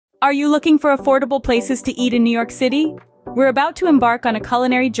Are you looking for affordable places to eat in New York City? We're about to embark on a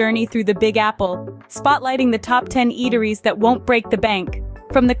culinary journey through the Big Apple, spotlighting the top 10 eateries that won't break the bank.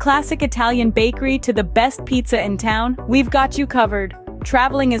 From the classic Italian bakery to the best pizza in town, we've got you covered.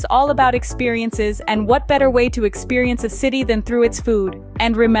 Traveling is all about experiences, and what better way to experience a city than through its food?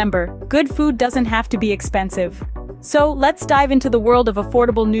 And remember, good food doesn't have to be expensive. So let's dive into the world of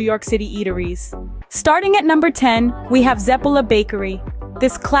affordable New York City eateries. Starting at number 10, we have Zeppola Bakery.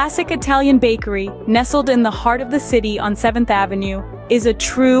 This classic Italian bakery, nestled in the heart of the city on 7th Avenue, is a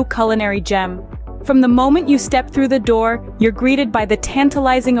true culinary gem. From the moment you step through the door, you're greeted by the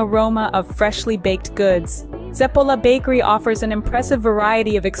tantalizing aroma of freshly baked goods. Zeppola Bakery offers an impressive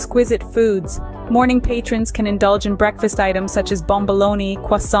variety of exquisite foods. Morning patrons can indulge in breakfast items such as bomboloni,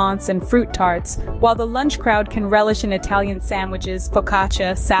 croissants, and fruit tarts, while the lunch crowd can relish in Italian sandwiches,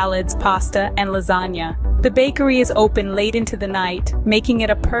 focaccia, salads, pasta, and lasagna. The bakery is open late into the night, making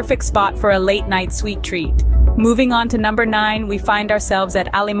it a perfect spot for a late-night sweet treat. Moving on to number 9, we find ourselves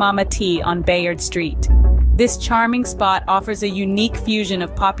at Alimama Tea on Bayard Street. This charming spot offers a unique fusion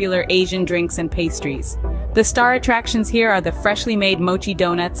of popular Asian drinks and pastries. The star attractions here are the freshly made mochi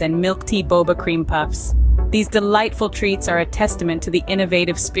donuts and milk tea boba cream puffs. These delightful treats are a testament to the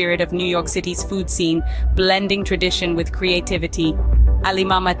innovative spirit of New York City's food scene, blending tradition with creativity.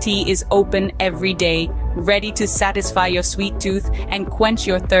 Alimama Tea is open every day, ready to satisfy your sweet tooth and quench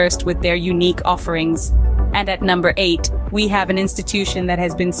your thirst with their unique offerings. And at number 8, we have an institution that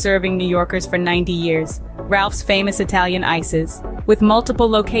has been serving New Yorkers for 90 years, Ralph's famous Italian ices. With multiple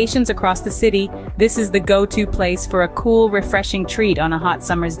locations across the city, this is the go-to place for a cool, refreshing treat on a hot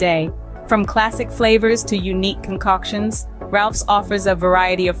summer's day. From classic flavors to unique concoctions, Ralph's offers a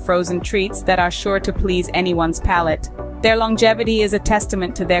variety of frozen treats that are sure to please anyone's palate. Their longevity is a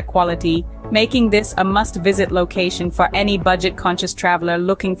testament to their quality, making this a must-visit location for any budget-conscious traveler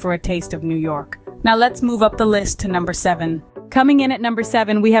looking for a taste of New York. Now let's move up the list to number 7. Coming in at number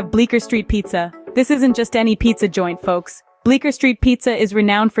 7, we have Bleecker Street Pizza. This isn't just any pizza joint, folks. Bleecker Street Pizza is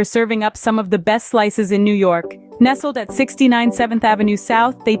renowned for serving up some of the best slices in New York. Nestled at 69 7th Avenue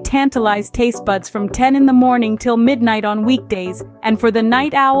South, they tantalize taste buds from 10 in the morning till midnight on weekdays, and for the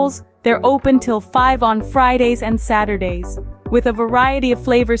night owls, they're open till 5 on Fridays and Saturdays. With a variety of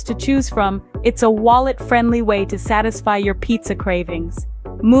flavors to choose from, it's a wallet-friendly way to satisfy your pizza cravings.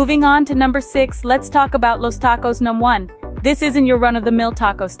 Moving on to number 6, let's talk about Los Tacos No. 1. This isn't your run-of-the-mill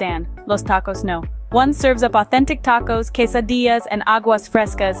taco stand. Los Tacos No. 1 serves up authentic tacos, quesadillas, and aguas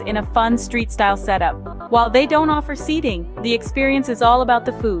frescas in a fun street-style setup. While they don't offer seating, the experience is all about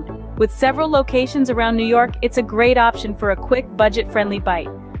the food. With several locations around New York, it's a great option for a quick, budget-friendly bite.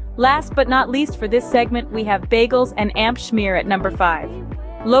 Last but not least for this segment, we have Bagels and Amp Schmear at number 5.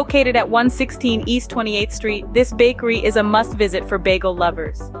 Located at 116 East 28th Street, this bakery is a must-visit for bagel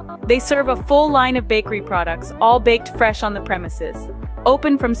lovers. They serve a full line of bakery products, all baked fresh on the premises.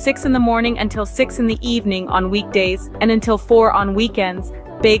 Open from 6 in the morning until 6 in the evening on weekdays and until 4 on weekends,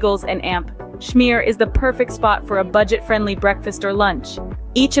 Bagels and Amp Schmear is the perfect spot for a budget-friendly breakfast or lunch.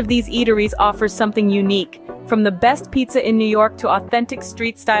 Each of these eateries offers something unique, from the best pizza in New York to authentic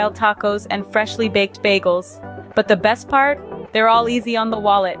street-style tacos and freshly baked bagels. But the best part? They're all easy on the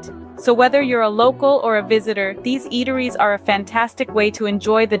wallet. So whether you're a local or a visitor, these eateries are a fantastic way to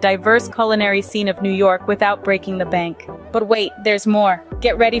enjoy the diverse culinary scene of New York without breaking the bank. But wait, there's more.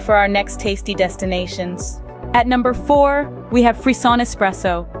 Get ready for our next tasty destinations. At number 4, we have Frisson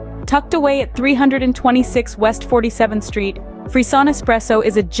Espresso. Tucked away at 326 West 47th Street, Frisson Espresso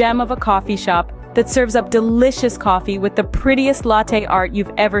is a gem of a coffee shop that serves up delicious coffee with the prettiest latte art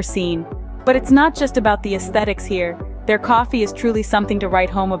you've ever seen. But it's not just about the aesthetics here. Their coffee is truly something to write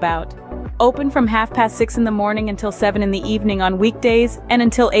home about. Open from 6:30 in the morning until 7 in the evening on weekdays and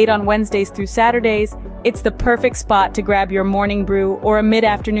until 8 on Wednesdays through Saturdays, it's the perfect spot to grab your morning brew or a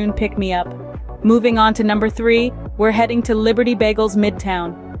mid-afternoon pick-me-up. Moving on to number 3, we're heading to Liberty Bagels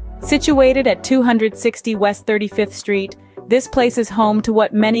Midtown. Situated at 260 West 35th Street, this place is home to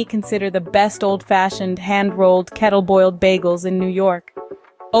what many consider the best old-fashioned, hand-rolled, kettle-boiled bagels in New York.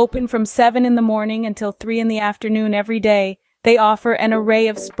 Open from 7 in the morning until 3 in the afternoon every day, they offer an array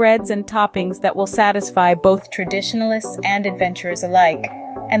of spreads and toppings that will satisfy both traditionalists and adventurers alike.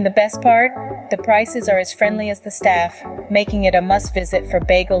 And the best part? The prices are as friendly as the staff, making it a must-visit for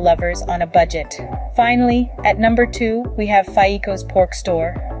bagel lovers on a budget. Finally, at number 2, we have Faico's Pork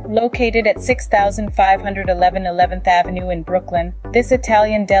Store. Located at 6511 11th Avenue in Brooklyn, this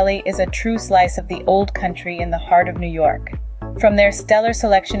Italian deli is a true slice of the old country in the heart of New York. From their stellar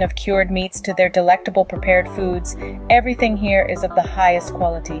selection of cured meats to their delectable prepared foods, everything here is of the highest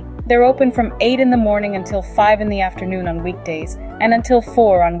quality. They're open from 8 in the morning until 5 in the afternoon on weekdays, and until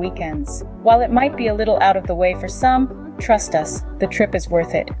 4 on weekends. While it might be a little out of the way for some, trust us, the trip is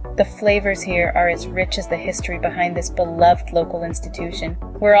worth it. The flavors here are as rich as the history behind this beloved local institution.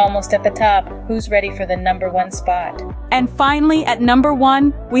 We're almost at the top. Who's ready for the #1 spot? And finally, at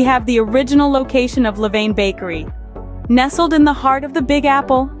 #1, we have the original location of Levain Bakery. Nestled in the heart of the Big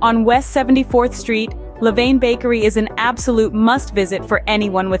Apple, on West 74th Street, Levain Bakery is an absolute must-visit for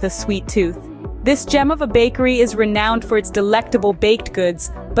anyone with a sweet tooth. This gem of a bakery is renowned for its delectable baked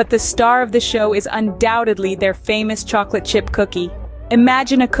goods, but the star of the show is undoubtedly their famous chocolate chip cookie.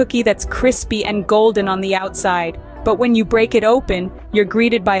 Imagine a cookie that's crispy and golden on the outside, but when you break it open, you're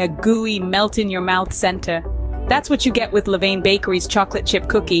greeted by a gooey, melt-in-your-mouth center. That's what you get with Levain Bakery's chocolate chip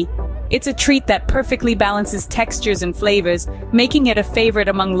cookie. It's a treat that perfectly balances textures and flavors, making it a favorite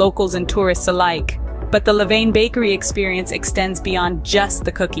among locals and tourists alike. But the Levain Bakery experience extends beyond just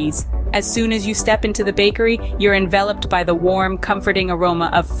the cookies. As soon as you step into the bakery, you're enveloped by the warm, comforting aroma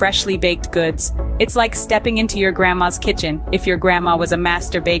of freshly baked goods. It's like stepping into your grandma's kitchen, if your grandma was a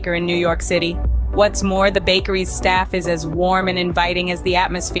master baker in New York City. What's more, the bakery's staff is as warm and inviting as the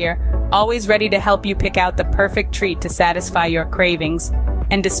atmosphere, always ready to help you pick out the perfect treat to satisfy your cravings.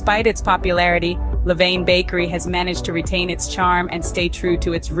 And despite its popularity, Levain Bakery has managed to retain its charm and stay true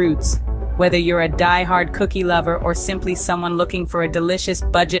to its roots. Whether you're a die-hard cookie lover or simply someone looking for a delicious,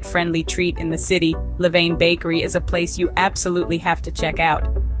 budget-friendly treat in the city, Levain Bakery is a place you absolutely have to check out.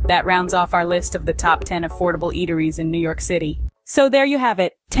 That rounds off our list of the top 10 affordable eateries in New York City. So there you have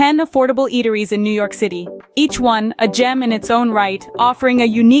it, 10 affordable eateries in New York City. Each one, a gem in its own right, offering a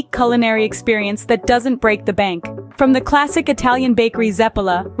unique culinary experience that doesn't break the bank. From the classic Italian bakery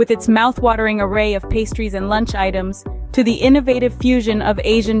Zeppola, with its mouth-watering array of pastries and lunch items, to the innovative fusion of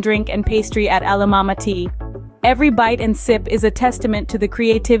Asian drink and pastry at Alamama Tea. Every bite and sip is a testament to the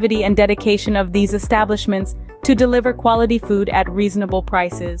creativity and dedication of these establishments to deliver quality food at reasonable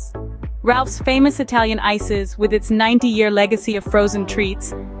prices. Ralph's famous Italian ices, with its 90-year legacy of frozen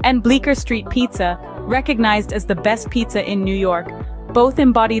treats, and Bleecker Street Pizza, recognized as the best pizza in New York, both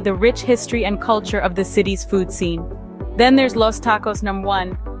embody the rich history and culture of the city's food scene. Then there's Los Tacos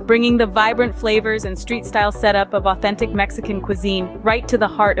 #1, bringing the vibrant flavors and street-style setup of authentic Mexican cuisine right to the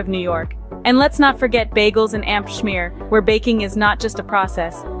heart of New York. And let's not forget bagels and amp schmear, where baking is not just a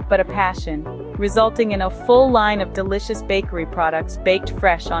process, but a passion, resulting in a full line of delicious bakery products baked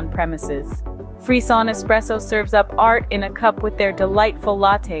fresh on premises. Frisson Espresso serves up art in a cup with their delightful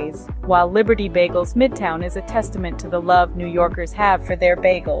lattes, while Liberty Bagels Midtown is a testament to the love New Yorkers have for their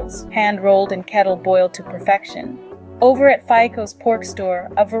bagels, hand-rolled and kettle-boiled to perfection. Over at Fico's Pork Store,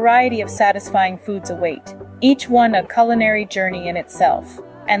 a variety of satisfying foods await, each one a culinary journey in itself.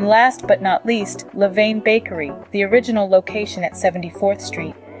 And last but not least, Levain Bakery, the original location at 74th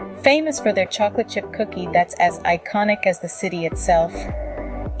Street, famous for their chocolate chip cookie that's as iconic as the city itself.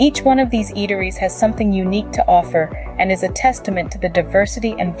 Each one of these eateries has something unique to offer and is a testament to the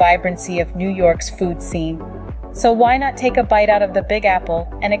diversity and vibrancy of New York's food scene. So why not take a bite out of the Big Apple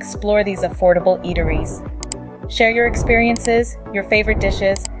and explore these affordable eateries? Share your experiences, your favorite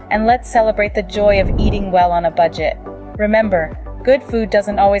dishes, and let's celebrate the joy of eating well on a budget. Remember, good food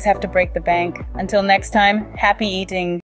doesn't always have to break the bank. Until next time, happy eating!